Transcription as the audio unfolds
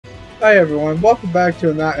Hi everyone, welcome back to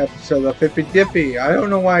another episode of Hippy Dippy. I don't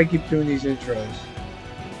know why I keep doing these intros.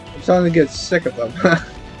 I'm starting to get sick of them.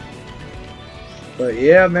 But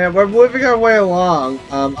yeah, man, we're moving our way along.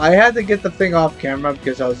 I had to get the thing off camera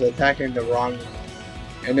because I was attacking the wrong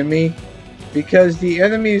enemy. Because the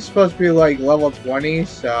enemy is supposed to be like level 20,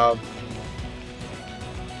 so...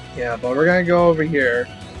 yeah, but we're gonna go over here.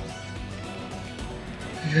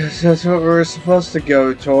 That's what we're supposed to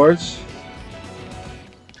go towards.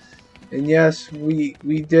 And yes, we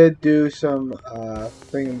did do some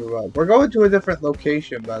thing. We're going to a different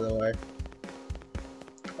location, by the way.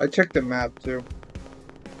 I checked the map too.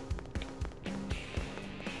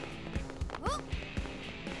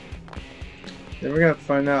 Then we're gonna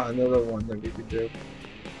find out another one that we could do.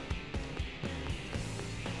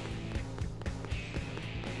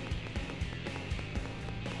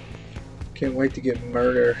 Can't wait to get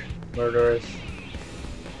murderous.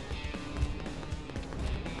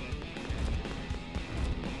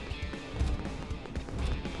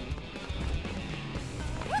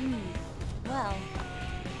 Well.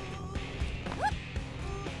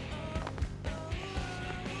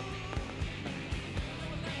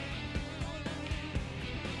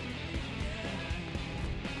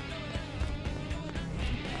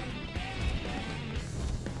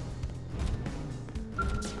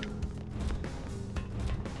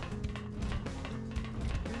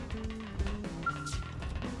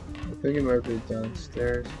 I think it might be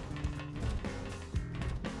downstairs.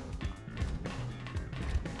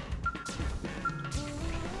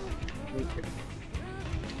 Okay.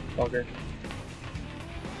 Fucker.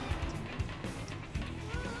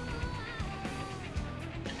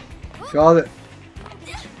 Got it.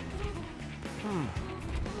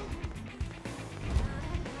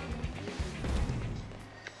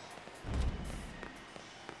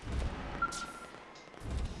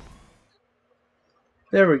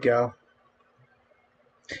 There we go.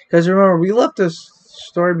 Because remember, we left this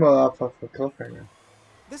story mode off of a cliffhanger.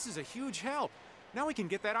 This is a huge help. Now we can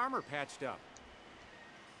get that armor patched up.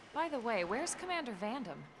 By the way, where's Commander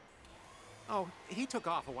Vandam? Oh, he took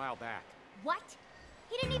off a while back. What?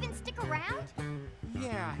 He didn't even stick around?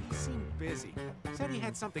 Yeah, he seemed busy. Said he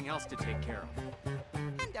had something else to take care of.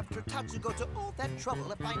 And after Tatsu go to all that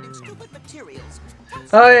trouble of finding stupid materials, Tatsu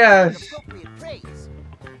Oh yeah. appropriate praise.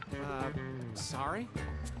 Sorry?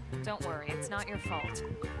 Don't worry, it's not your fault.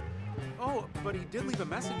 Oh, but he did leave a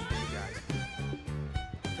message for you guys.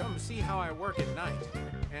 Come see how I work at night.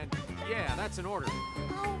 And yeah, that's an order.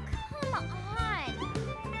 Oh, come on.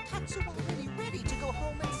 Tatsu already ready to go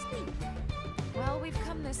home and sleep. Well, we've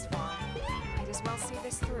come this far. Might as well see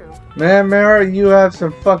this through. Man, Mara, you have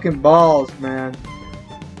some fucking balls, man.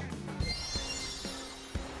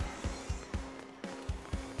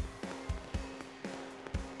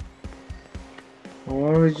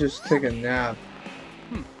 Why don't we just take a nap?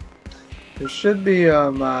 There should be a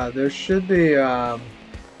rest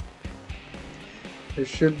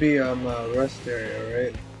area,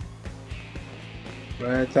 right?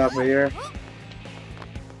 Right on top of here.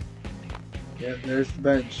 Yep, there's the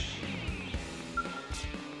bench.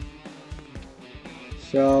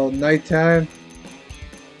 So, nighttime.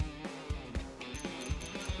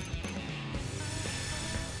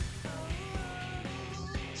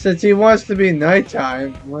 Since he wants to be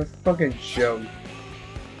nighttime, what a fucking joke.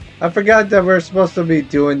 I forgot that we're supposed to be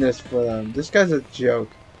doing this for them. This guy's a joke.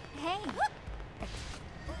 Hey.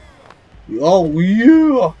 Oh,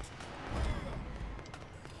 yeah!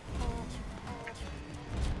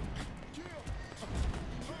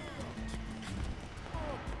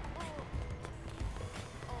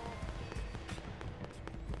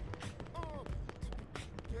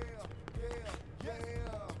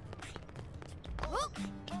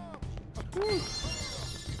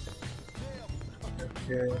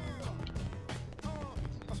 Okay.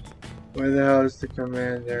 Where the hell is the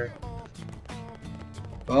commander?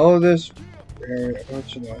 Follow this area.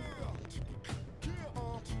 What you know?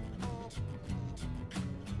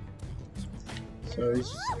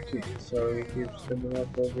 So he keeps coming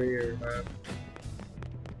up over here, man.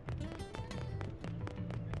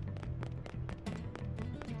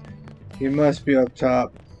 He must be up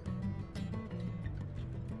top.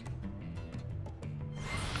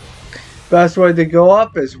 Best way to go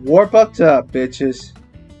up is warp up top, bitches.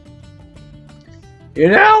 You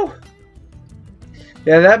know?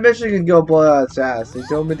 Yeah, that mission can go blow out its ass. They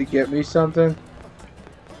told me to get me something.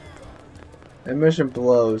 That mission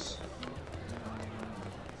blows.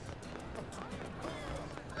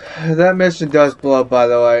 That mission does blow, by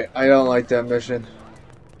the way. I don't like that mission.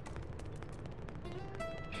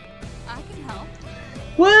 I can help.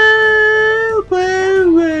 Woo!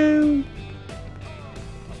 Woo! Woo!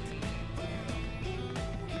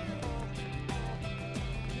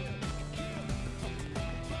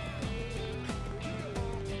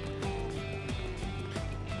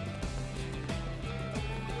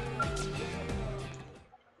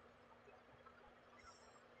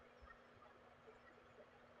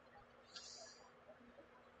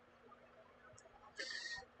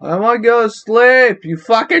 I wanna go to sleep, you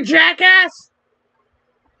fucking jackass!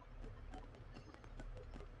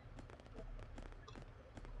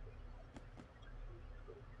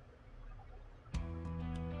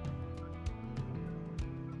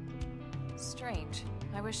 Strange.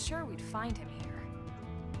 I was sure we'd find him here.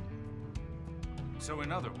 So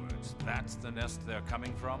in other words, that's the nest they're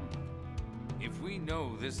coming from? If we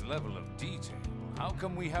know this level of detail, how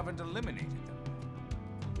come we haven't eliminated them?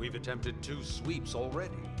 We've attempted 2 sweeps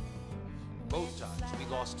already. Both times we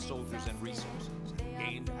lost soldiers and resources,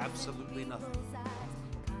 gained absolutely nothing.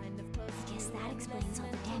 I guess that explains all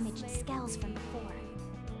the damaged skulls from before.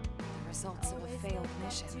 The results of a failed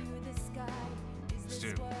mission.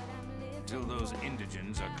 Still, until those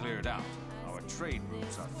indigens are cleared out, our trade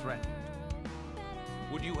routes are threatened.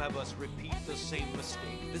 Would you have us repeat the same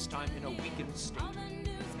mistake, this time in a weakened state?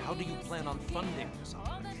 How do you plan on funding this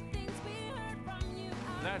operation?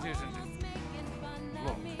 That isn't it.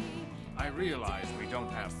 Look, I realize we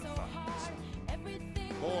don't have the funds.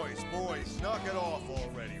 Boys, knock it off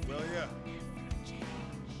already, will ya?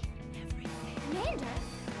 Commander?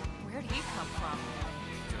 Where'd he come from?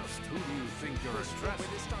 Just who do you think you're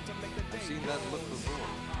addressing? I've seen that look before.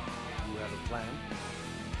 You have a plan?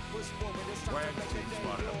 Brand team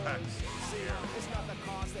spotted a pack here.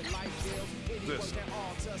 This.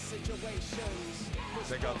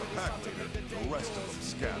 Take out the pack leader, the rest of them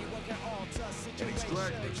scattered. Any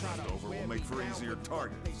stragglers left over will make for easier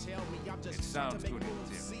targets. It sounds good in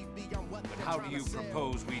theory. But how do you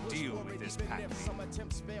propose we deal with this pack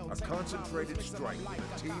leader? A concentrated strike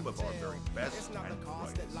with a team of our very best and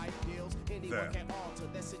brightest. Them.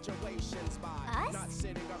 Us?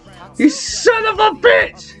 You son of a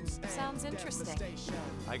bitch! Sounds interesting.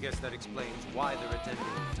 I guess that explains why they're attending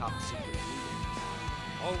top secret meetings.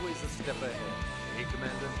 Always a step ahead, eh,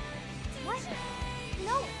 Commander? What?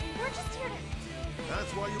 No, we're just here to...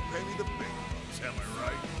 That's why you pay me the big bucks, am I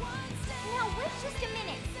right? Now, wait just a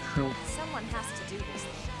minute. Someone has to do this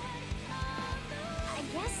thing. I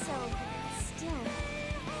guess so, but still.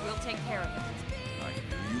 We'll take care of it. I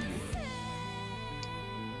knew you would.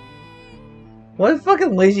 What a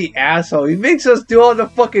fucking lazy asshole. He makes us do all the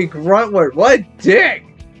fucking grunt work. What a dick!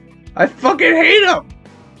 I fucking hate him!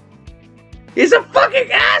 He's a fucking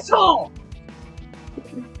asshole!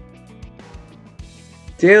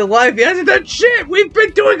 Daily life, he hasn't done shit! We've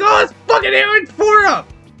been doing all his fucking errands for him!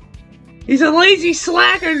 He's a lazy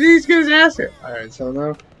slacker and he's gonna his ass here. Alright, so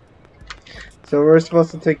now... So we're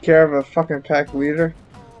supposed to take care of a fucking pack leader?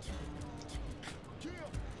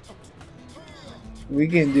 We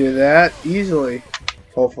can do that easily.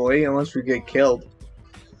 Hopefully, unless we get killed.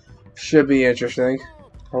 Should be interesting.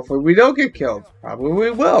 Hopefully we don't get killed. Probably we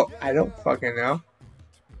will. I don't fucking know.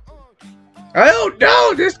 I don't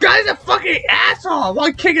know! This guy's a fucking asshole! I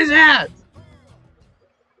want to kick his ass!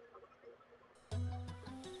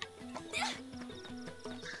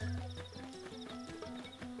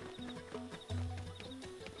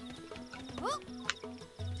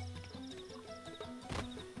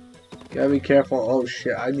 Gotta be careful. Oh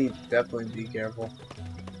shit, I need to definitely be careful.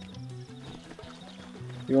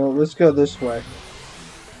 You know, let's go this way.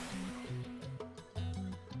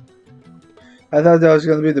 I thought that was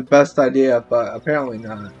gonna be the best idea, but apparently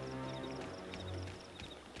not.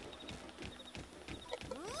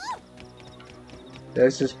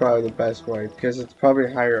 This is probably the best way, because it's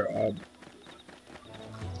probably higher up.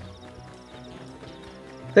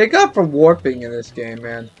 Thank God for warping in this game,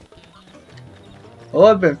 man. Well,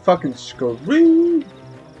 I've been fucking screwed.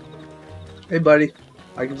 Hey, buddy.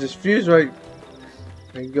 I can just fuse right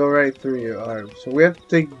and go right through you. Alright, so we have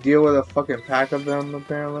to deal with a fucking pack of them,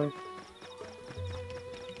 apparently.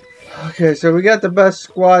 Okay, so we got the best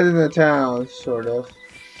squad in the town, sort of.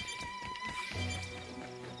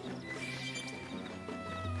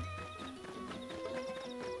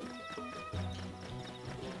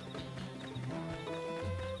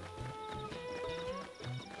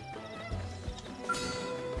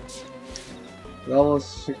 Level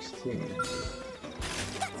 16.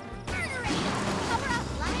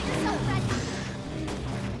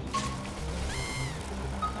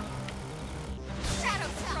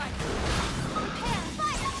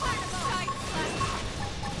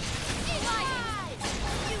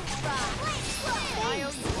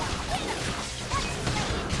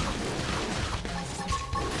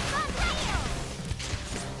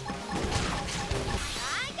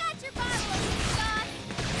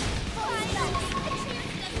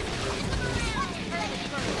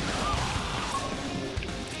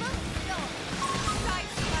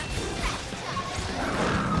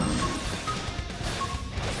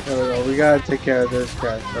 There we go. We gotta take care of this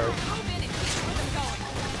guy first.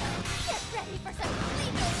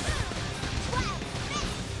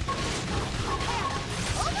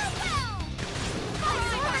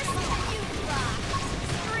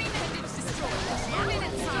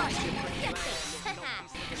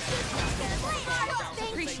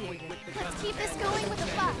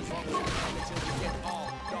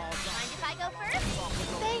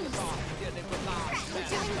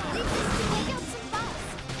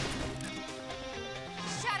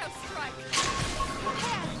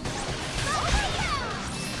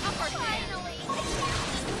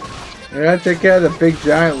 I gotta take care of the big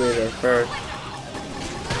giant leader first.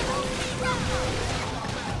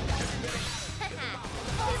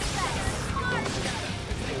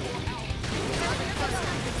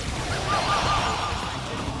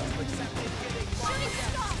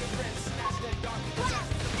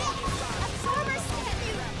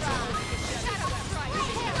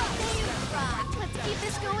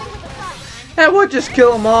 Hey, we'll just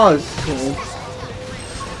kill them all.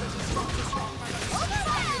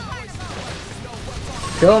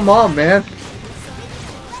 Kill them all, man.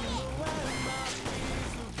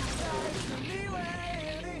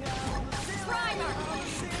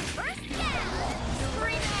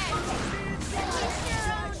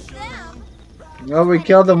 No, we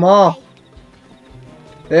killed them all.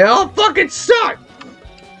 They all fucking suck!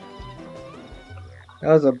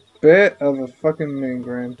 That was a bit of a fucking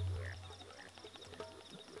mingram.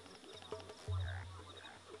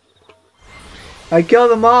 I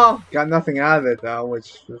killed them all! Got nothing out of it though,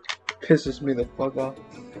 which pisses me the fuck off.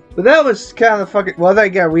 But that was kind of fucking... Well,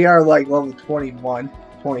 again, we are like level 21,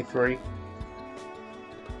 23.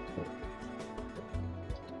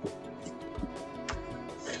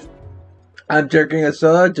 I'm drinking a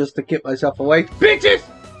soda just to keep myself awake. Bitches!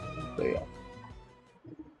 So,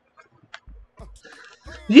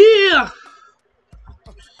 yeah!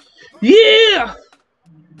 Yeah!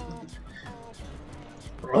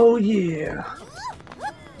 Oh yeah!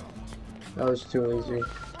 That was too easy.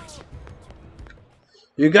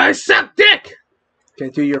 You guys suck dick!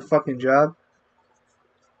 Can't do your fucking job.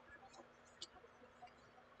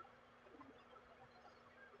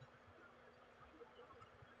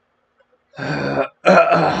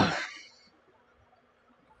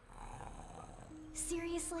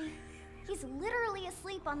 Seriously? He's literally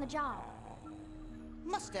asleep on the job.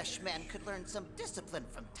 Mustache Man could learn some discipline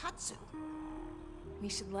from Tatsu. We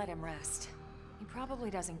should let him rest. He probably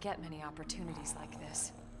doesn't get many opportunities like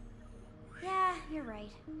this. Yeah, you're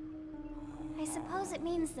right. I suppose it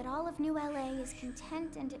means that all of New LA is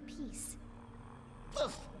content and at peace.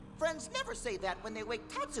 Ugh, friends never say that when they wake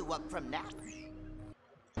Tatsu up from nap.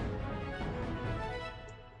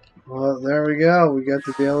 Well, there we go. We got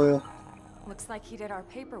the deal. Looks like he did our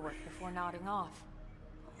paperwork before nodding off.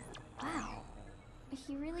 Wow.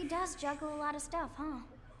 He really does juggle a lot of stuff, huh?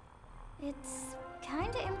 It's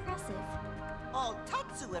kinda impressive. All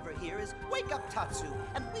Tatsu ever hear is, "Wake up, Tatsu!"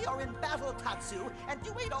 And we are in battle, Tatsu! And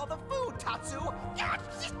you ate all the food, Tatsu!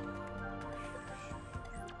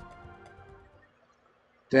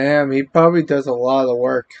 Damn, he probably does a lot of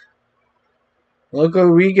work. Look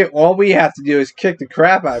what we get. All we have to do is kick the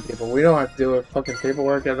crap out of people. We don't have to do a fucking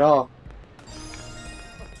paperwork at all.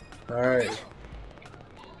 Alright.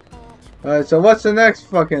 Alright, so what's the next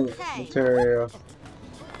fucking interior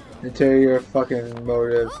fucking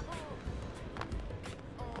motive?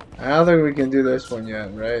 I don't think we can do this one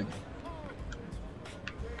yet, right?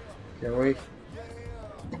 Can we?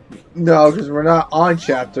 No, because we're not on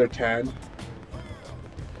chapter 10.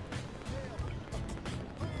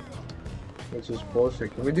 Which is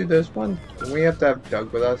bullshit. Can we do this one? Do we have to have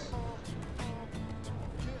Doug with us?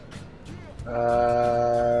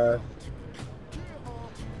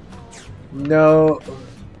 No.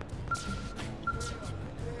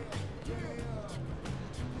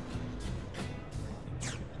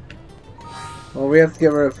 Well, we have to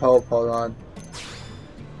get rid of Hope. Hold on.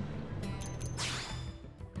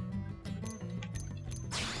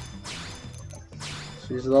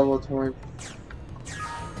 She's level 20.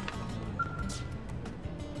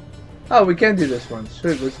 Oh, we can do this one.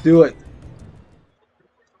 Sweet, let's do it.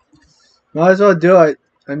 Might as well do it.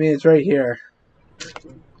 I mean, it's right here.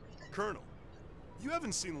 Colonel, you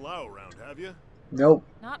haven't seen Lao around, have you? Nope.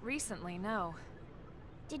 Not recently, no.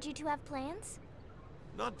 Did you two have plans?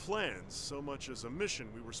 Not plans, so much as a mission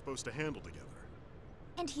we were supposed to handle together.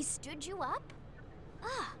 And he stood you up?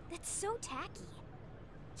 Ah, that's so tacky.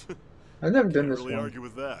 I've never done Can't this really one. argue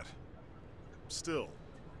with that. Still,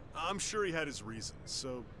 I'm sure he had his reasons,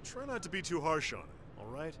 so try not to be too harsh on him,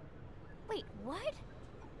 alright? Wait, what?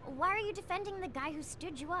 Why are you defending the guy who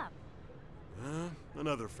stood you up?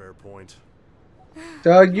 Another fair point.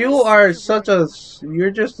 Doug, you are such a...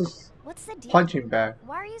 You're just a What's the deal? punching bag.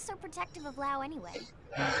 Why are you so protective of Lao anyway?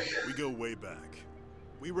 We go way back.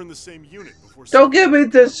 We were in the same unit before... Don't give me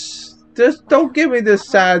this... don't give me this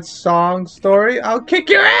sad song story. I'll kick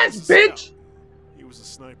your ass, bitch! He was a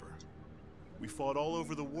sniper. We fought all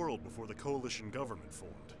over the world before the coalition government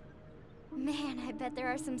formed. Man, I bet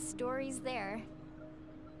there are some stories there.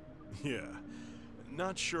 Yeah.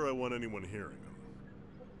 Not sure I want anyone hearing them.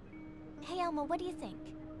 Hey, Elmo, what do you think?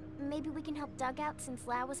 Maybe we can help Doug out since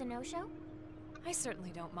Lao was a no-show? I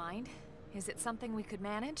certainly don't mind. Is it something we could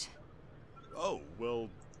manage? Oh, well,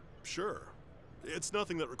 sure. It's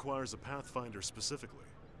nothing that requires a Pathfinder specifically.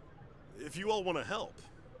 If you all want to help,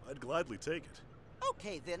 I'd gladly take it.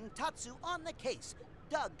 Okay then, Tatsu on the case.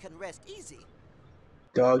 Doug can rest easy.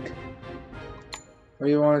 Doug. What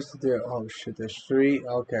do you want us to do? Oh shit, there's 3.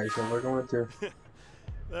 Okay, so we're going to...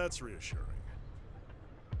 That's reassuring.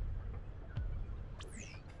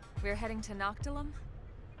 We're heading to Noctilum?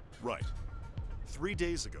 Right. 3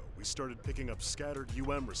 days ago, we started picking up scattered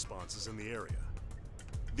UM responses in the area.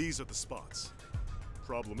 These are the spots.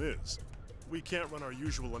 Problem is, we can't run our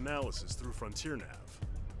usual analysis through Frontier Nav.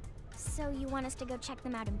 So you want us to go check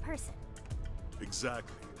them out in person?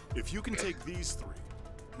 Exactly. If you can take these 3,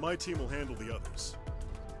 my team will handle the others.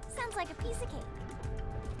 Sounds like a piece of cake.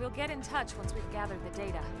 We'll get in touch once we've gathered the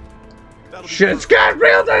data. Shit's got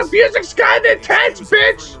real, the music's got intense,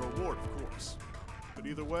 bitch! A reward, of course. But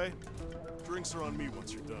either way, drinks are on me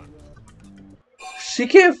once you're done. She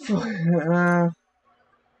can't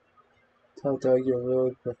tell Doug you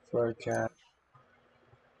really prefer cat.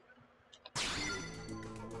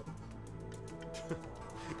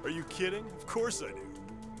 Are you kidding? Of course I do.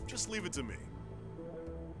 Just leave it to me.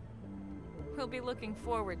 We'll be looking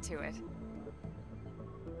forward to it.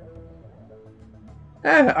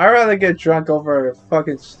 I'd rather get drunk over a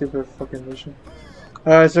fucking stupid fucking mission.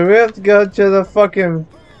 Alright, so we have to go to the fucking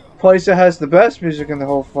place that has the best music in the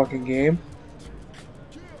whole fucking game.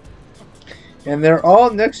 And they're all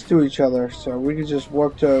next to each other, so we can just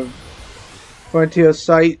warp to Frontier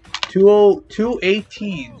Site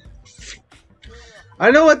 218. I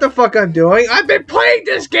know what the fuck I'm doing. I've been playing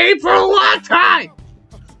this game for a long time!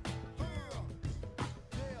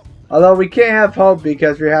 Although we can't have hope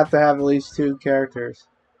because we have to have at least 2 characters.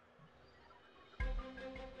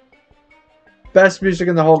 Best music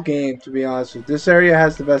in the whole game, to be honest with you. This area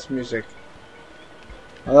has the best music.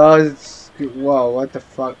 Although it's... Whoa, what the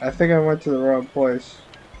fuck? I think I went to the wrong place.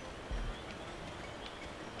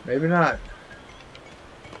 Maybe not.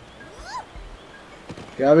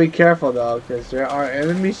 Gotta be careful though, because there are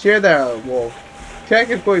enemies here that will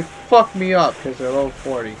technically fuck me up because they're level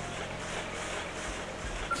 40.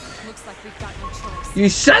 Looks like we've got no choice. You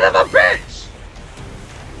son of a bitch!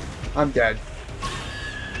 I'm dead.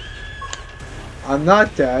 I'm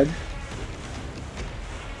not dead.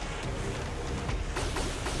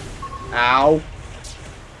 Ow.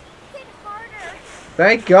 Hit harder.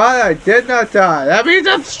 Thank God I did not die. That means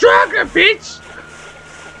I'm stronger, bitch!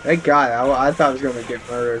 Thank God. I thought I was gonna get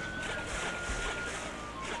murdered.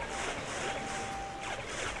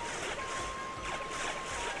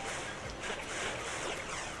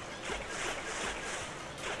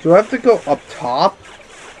 Do I have to go up top?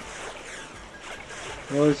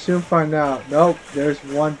 We'll soon find out. Nope, there's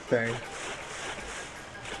one thing.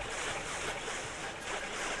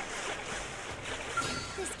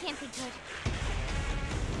 This can't be good.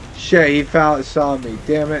 Shit, he saw me.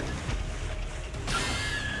 Damn it.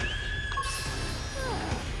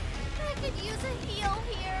 I could use a heal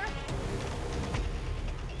here.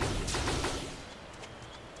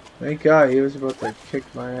 Thank God he was about to kick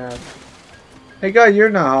my ass. Hey God, you're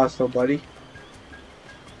not hostile, buddy.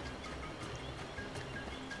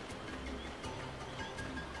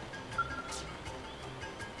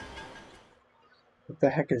 What the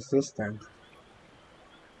heck is this thing?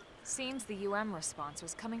 Seems the UM response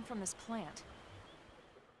was coming from this plant.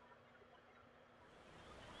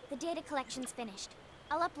 The data collection's finished.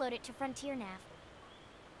 I'll upload it to Frontier Nav.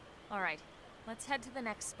 Alright, let's head to the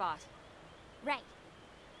next spot. Right.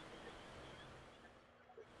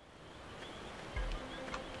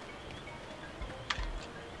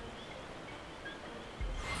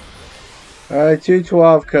 Alright,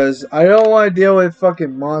 212, because I don't want to deal with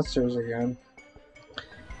fucking monsters again.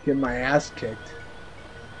 Get my ass kicked.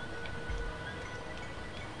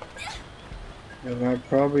 And I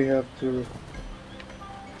probably have to...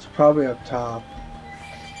 It's probably up top.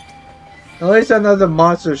 At least another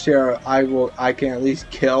monsters here I can at least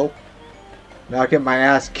kill. Not get my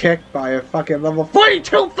ass kicked by a fucking level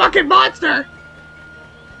 42 fucking monster!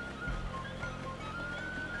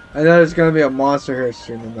 I know there's gonna be a monster here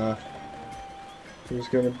soon enough. He's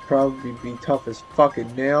gonna probably be tough as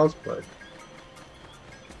fucking nails, but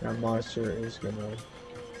that monster is gonna...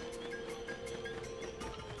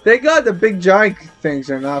 Thank God the big giant things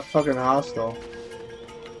are not fucking hostile.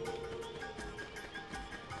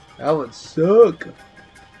 That would suck.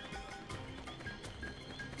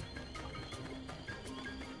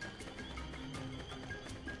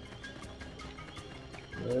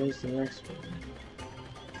 Where's the next one?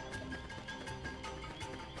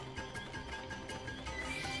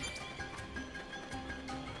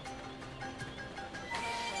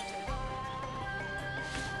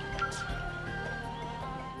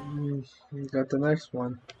 You got the next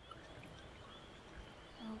one.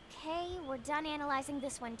 Okay, we're done analyzing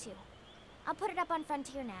this one too. I'll put it up on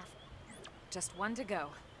Frontier Nav. Just one to go.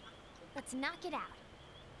 Let's knock it out.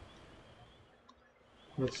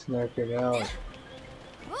 Let's knock it out.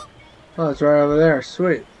 Oh, it's right over there.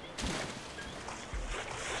 Sweet.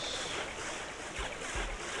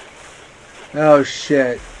 Oh,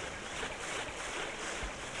 shit.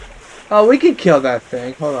 Oh, we can kill that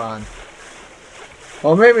thing. Hold on.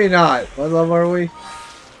 Well, maybe not. What level are we?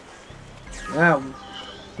 Yeah,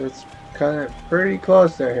 it's kind of pretty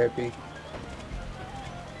close there, hippie.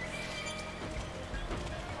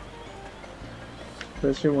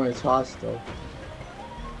 Especially when it's hostile.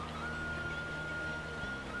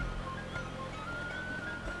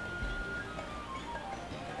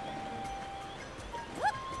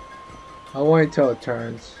 I'll wait until it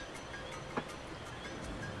turns.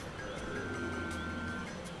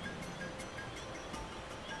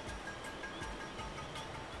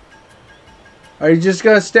 Are you just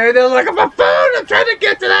gonna stay there like a buffoon? I'm trying to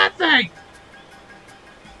get to that thing!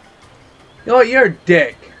 You know what? You're a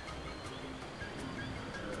dick.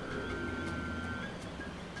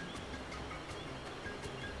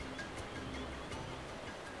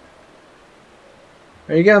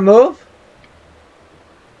 Are you gonna move?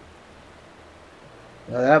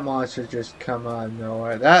 Now that monster just come out of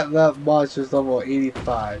nowhere. That monster's level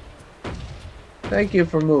 85. Thank you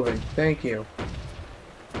for moving. Thank you.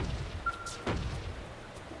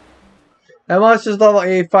 That monster's level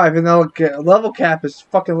 85 and the level cap is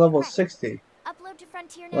fucking level 60. Upload to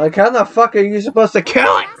Frontier Nav. Like, how the fuck are you supposed to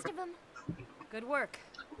kill it? Good work.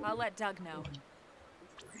 I'll let Doug know.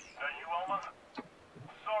 Hey, you, Elma?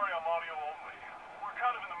 Sorry, I'm audio only. We're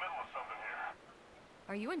kind of in the middle of something here.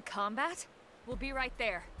 Are you in combat? We'll be right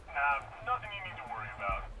there. Nah, nothing you need to worry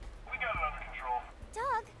about. We got it under control.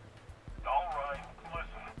 Doug? Alright,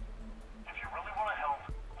 listen. If you really want to help,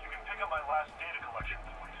 you can pick up my last data collection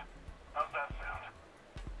point. How's that sound?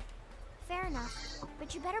 Fair enough,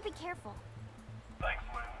 but you better be careful. Thanks,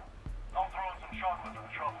 Lynn. I'll throw in some chocolate for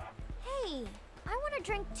the trouble. Hey, I want a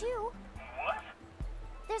drink too. What?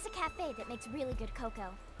 There's a cafe that makes really good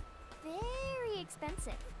cocoa. Very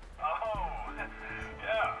expensive. Oh,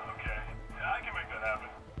 yeah, okay. Yeah, I can make that happen.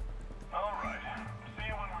 Alright, see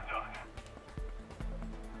you when we're done.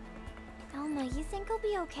 Elma, you think he'll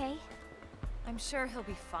be okay? I'm sure he'll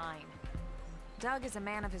be fine. Doug is a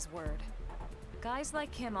man of his word. Guys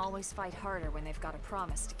like him always fight harder when they've got a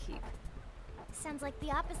promise to keep. Sounds like the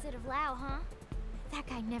opposite of Lau, huh? That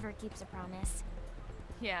guy never keeps a promise.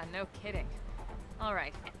 Yeah, no kidding.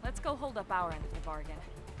 Alright, let's go hold up our end of the bargain.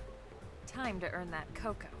 Time to earn that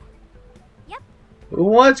cocoa. Yep. Who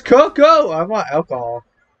wants cocoa? I want alcohol.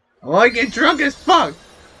 I want to get drunk as fuck.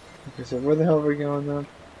 Okay, so where the hell are we going now?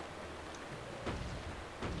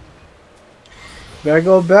 Better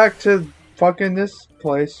go back to fucking this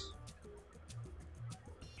place.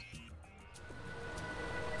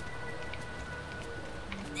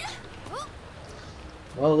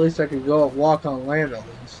 Well, at least I could go walk on land at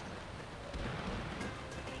least.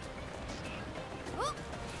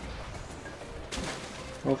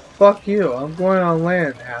 Well, fuck you. I'm going on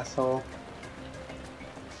land, asshole.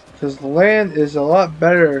 Because the land is a lot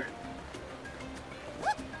better.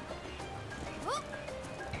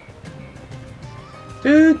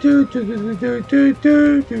 Do do do do do do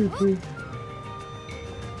do do do.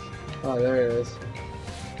 Oh, there it is.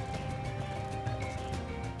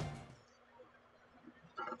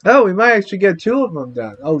 Oh, we might actually get 2 of them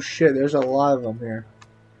done. Oh shit, there's a lot of them here.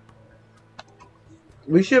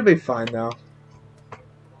 We should be fine now.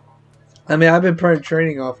 I mean, I've been putting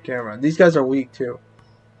training off camera. These guys are weak too.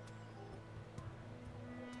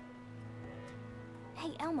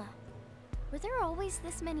 Hey, Elma. Were there always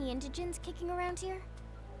this many indigents kicking around here?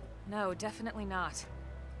 No, definitely not.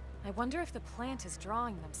 I wonder if the plant is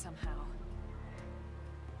drawing them somehow.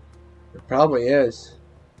 It probably is.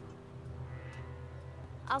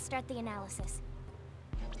 I'll start the analysis.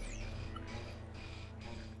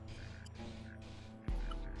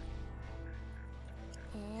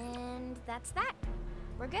 And that's that.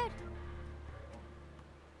 We're good.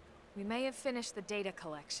 We may have finished the data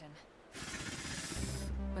collection,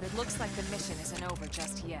 but it looks like the mission isn't over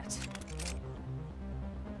just yet.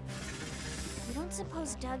 You don't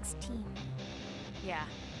suppose Doug's team... Yeah,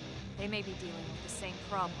 they may be dealing with the same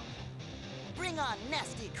problem. Bring on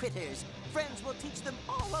nasty critters. Friends will teach them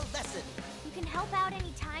all a lesson. You can help out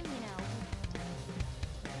any time, you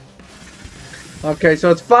know. Okay,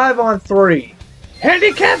 so it's 5 on 3.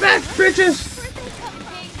 Handicap ass bitches!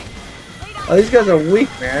 Oh, these guys are weak,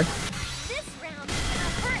 man. This round is gonna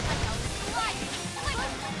hurt like a light.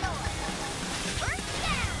 First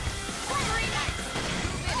down!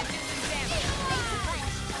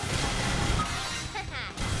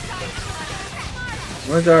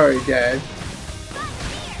 One's already dead.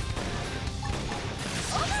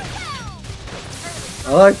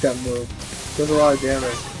 I like that move. Does a lot of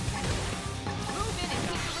damage.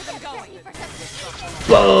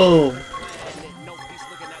 Boom!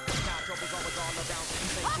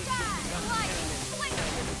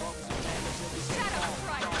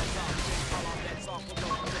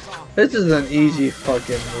 This is an easy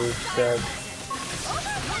fucking move set.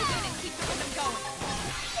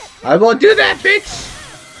 I won't do that, bitch!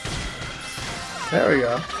 There we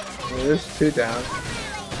go. Well, there's 2 down.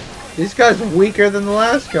 These guys are weaker than the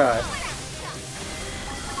last guy.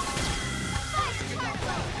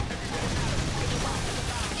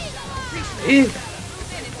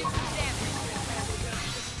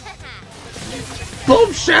 Boom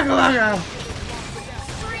shakalaka!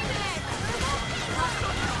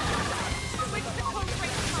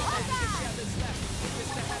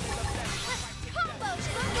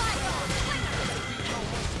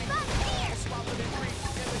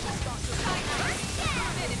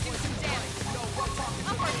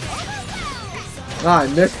 Ah, I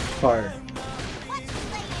missed the part.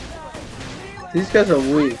 These guys are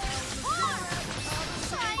weak.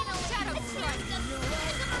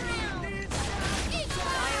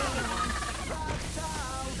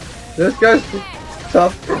 This guy's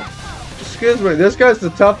tough. Excuse me, this guy's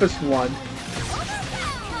the toughest one.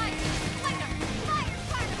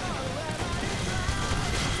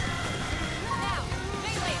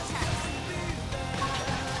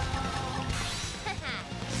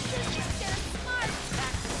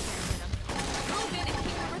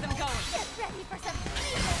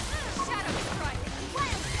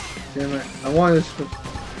 Damn it, I want this.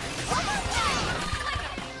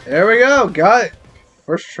 There we go, got it.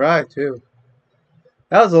 First try, too.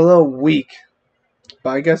 That was a little weak.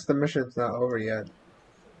 But I guess the mission's not over yet.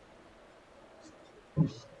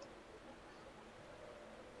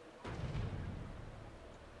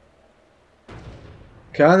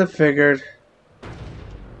 Kinda figured.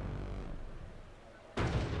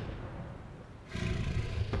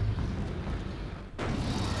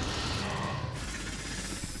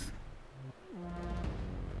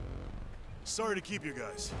 Sorry to keep you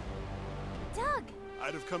guys. Doug!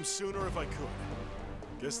 I'd have come sooner if I could.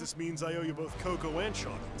 Guess this means I owe you both cocoa and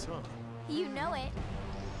chocolates, huh? You know it.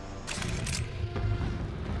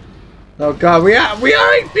 Oh god, we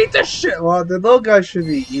already beat the shit! Well, the little guy should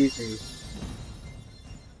be easy.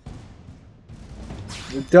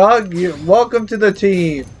 Doug, welcome to the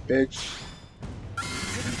team, bitch.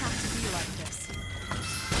 Didn't have to be like this.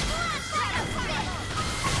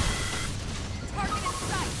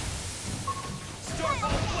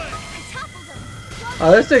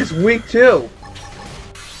 Oh, this thing's weak too.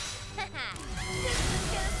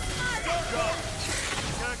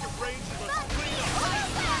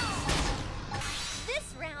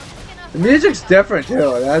 The music's different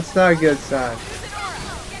too. That's not a good sign.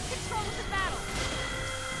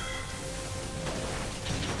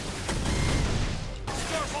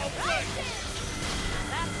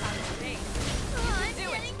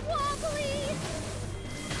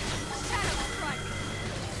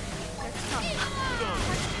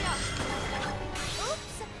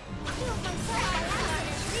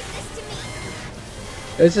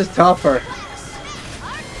 This is tougher.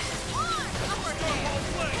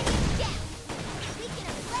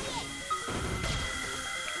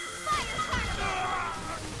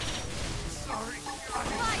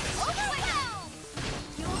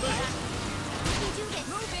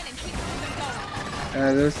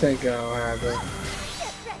 This ain't gonna happen.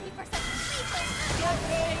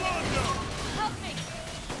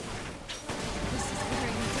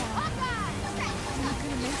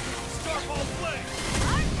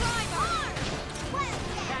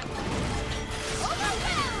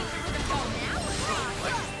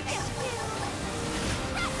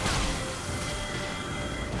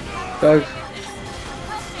 Doug.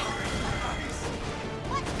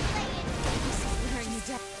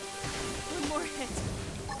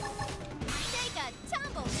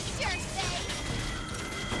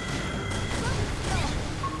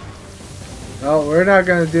 Oh, we're not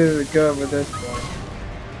gonna do the good with this one.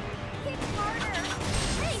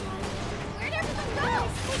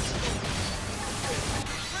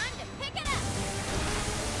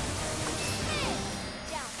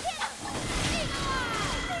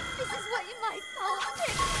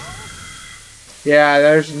 Yeah,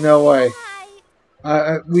 there's no way.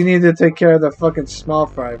 We need to take care of the fucking small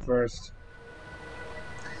fry first.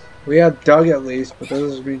 We have Doug at least, but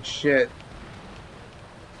those mean shit.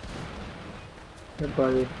 Hey,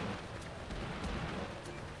 buddy.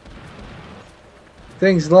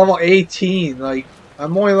 Thing's level 18. Like,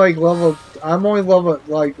 I'm only like level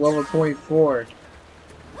 24.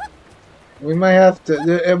 We might have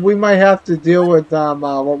to deal with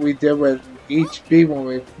what we did with HB when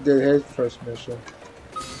we did his first mission.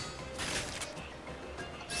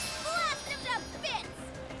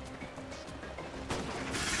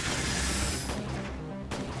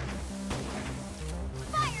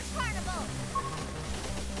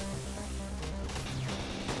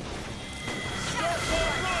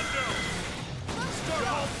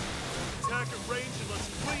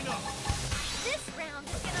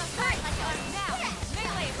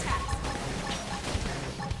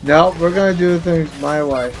 No, we're gonna do things my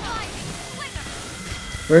way.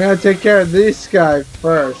 We're gonna take care of this guy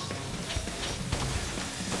first.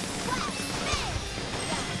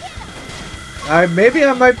 Maybe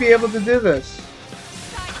I might be able to do this.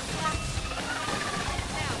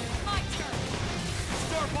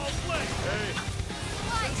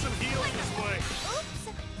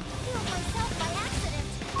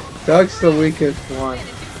 Doug's the weakest one.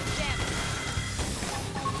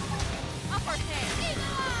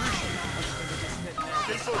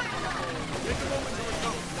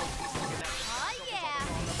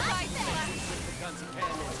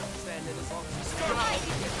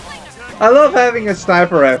 I love having a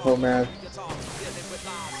sniper rifle, man.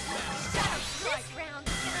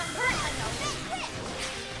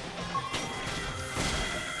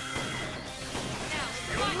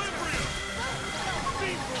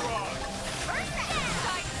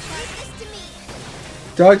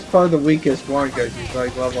 Doug's probably the weakest one because he's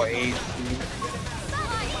like level 8.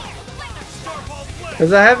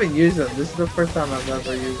 Because I haven't used them. This is the first time I've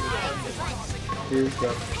ever used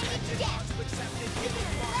them.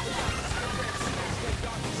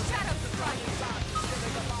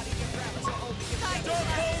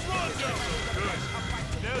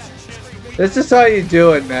 This is how you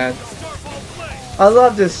do it, man. I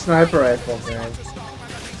love this sniper rifle, man.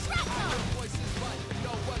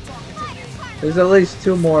 There's at least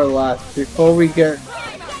 2 more left before we kill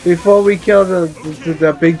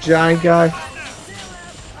the big giant guy.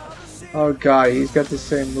 Oh god, he's got the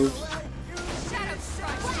same moves.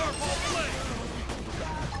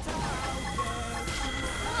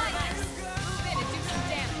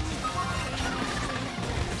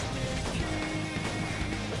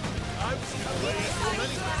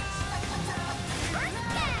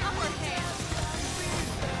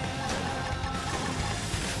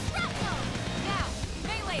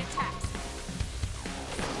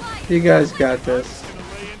 You guys got this.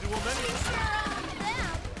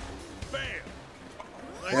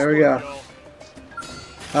 There we go.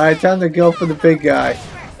 Alright, time to go for the big guy.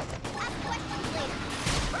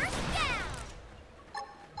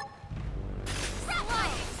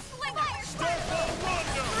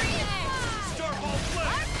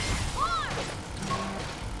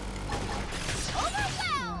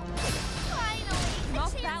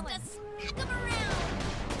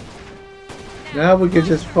 Now we can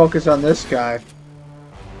just focus on this guy.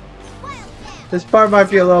 This part might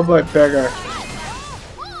be a little bit bigger.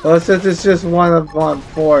 Well, since it's just 1 of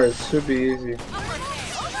 4, it should be easy.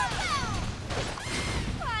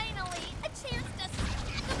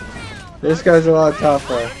 This guy's a lot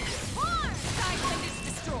tougher.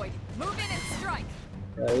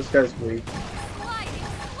 Yeah, this guy's weak.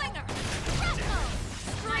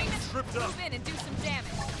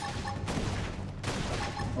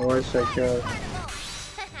 I wish I could.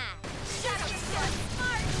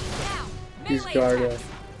 He's guarding.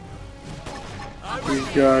 He's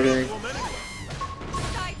guarding.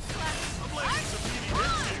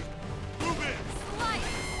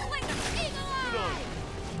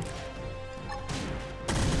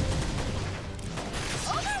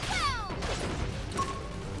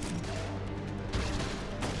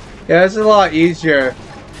 Yeah, it's a lot easier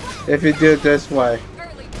if you do it this way.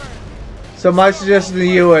 So my suggestion to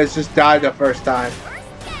you is just die the first time.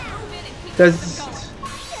 Because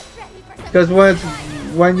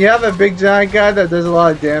when you have a big giant guy that does a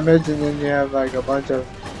lot of damage, and then you have like a bunch of...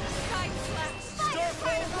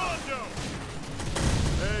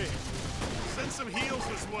 Hey, send some heals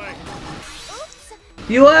this way.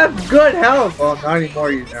 You have good health! Well, not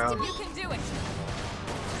anymore, you know.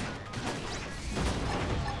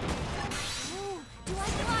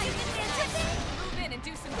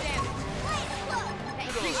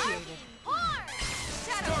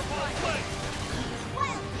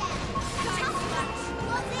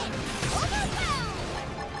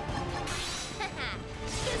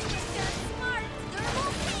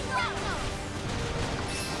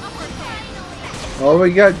 Well,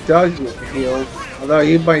 we got Doug healed, although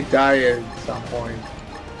he might die at some point.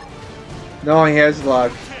 No, he has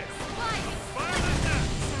luck.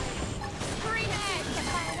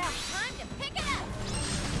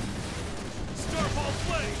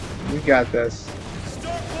 We got this.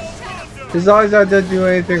 As long as I didn't do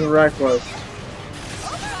anything reckless.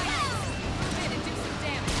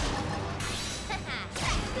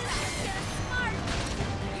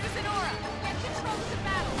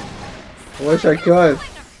 I wish I could.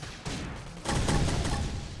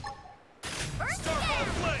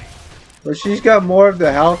 But she's got more of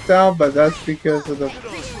the health down, but that's because of the...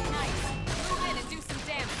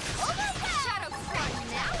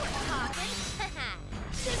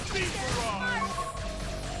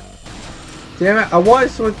 Damn it, I want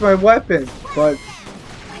to switch my weapon, but...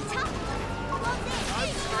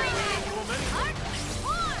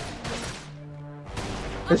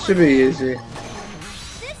 This should be easy.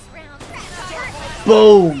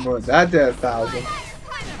 Boom! That did 1,000.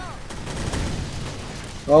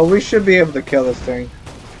 Well, we should be able to kill this thing.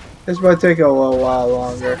 This might take a little while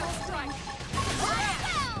longer.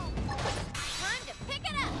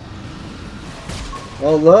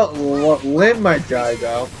 Well, look, Lynn might die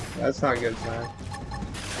though. That's not a good sign.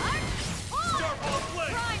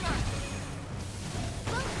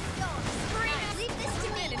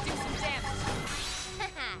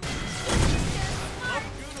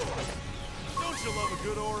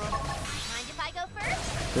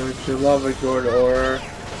 Don't you love a good aura?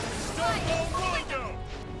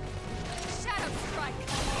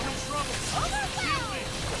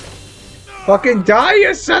 Fucking die,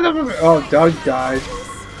 you son of a... Oh, Doug died.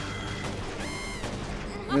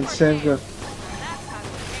 And Sam goes...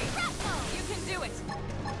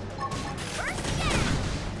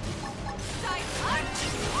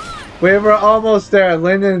 We were almost there.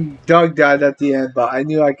 Lynn and Doug died at the end, but I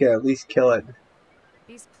knew I could at least kill it.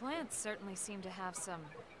 These plants certainly seem to have some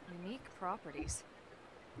unique properties.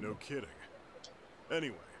 No kidding.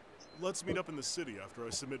 Anyway, let's meet up in the city after I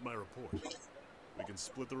submit my report. We can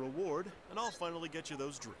split the reward, and I'll finally get you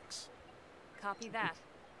those drinks. Copy that.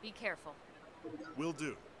 Be careful. Will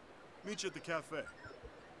do. Meet you at the cafe.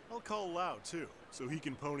 I'll call Lau, too, so he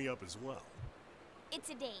can pony up as well. It's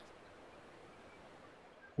a date.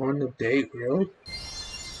 On the date, really?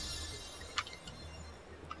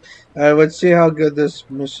 Alright, let's see how good this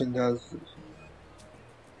mission does.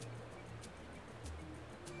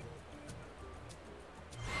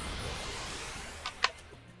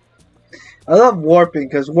 I love warping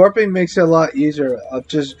because warping makes it a lot easier of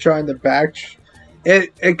just trying to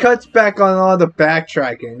it cuts back on all the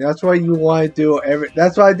backtracking. That's why you want to do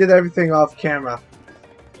that's why I did everything off camera.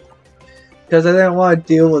 Because I didn't want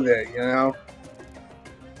to deal with it, you know.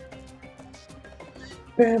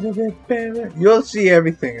 You'll see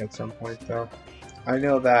everything at some point though. I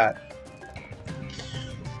know that.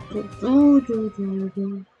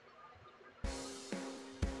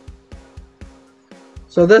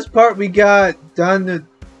 So this part we got done to...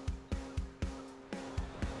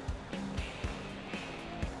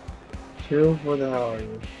 Two? What the hell are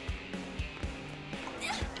you?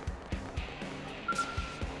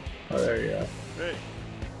 Oh, there you go. Hey.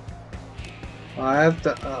 I have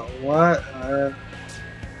to... what? I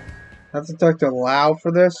have to talk to Lau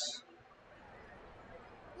for this?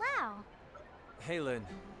 Lau. Hey, Lynn.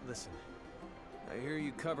 Listen. I hear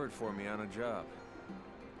you covered for me on a job.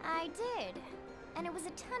 I did. And it was a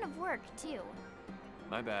ton of work, too.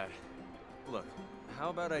 My bad. Look, how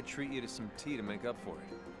about I treat you to some tea to make up for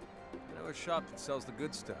it? I know a shop that sells the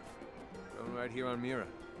good stuff. Going right here on Mira.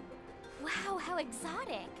 Wow, how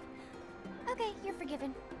exotic. Okay, you're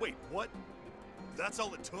forgiven. Wait, what? That's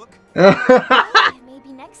all it took?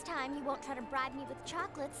 Maybe next time you won't try to bribe me with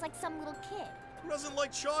chocolates like some little kid. Who doesn't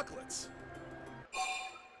like chocolates?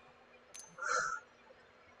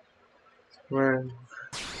 Man.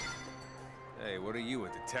 Hey, what are you, a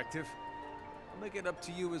detective? I'll make it up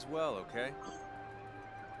to you as well, okay?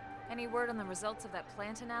 Any word on the results of that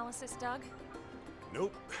plant analysis, Doug?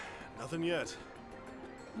 Nope, nothing yet.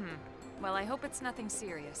 Well, I hope it's nothing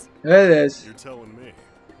serious. It is. You're telling me.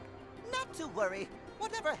 Not to worry.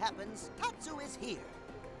 Whatever happens, Tatsu is here.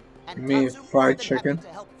 And You mean Tatsu fried more than happy chicken? to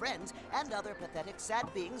help friends and other pathetic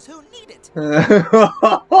sad beings who need it.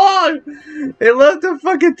 They love to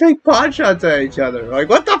fucking take pot shots at each other. Like,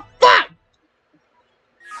 what the fuck?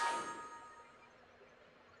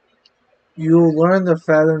 You learn the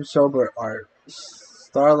Fathom Sober art.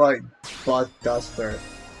 Starlight Butt Duster.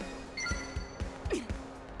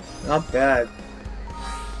 Not bad.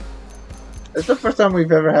 It's the first time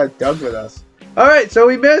we've ever had Doug with us. Alright, so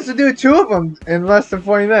we managed to do 2 of them in less than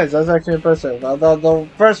 40 minutes. That's actually impressive. Although the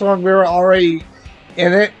first one we were already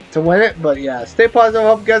in it to win it. But yeah, stay positive.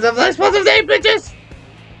 Hope you guys have a nice positive day, bitches!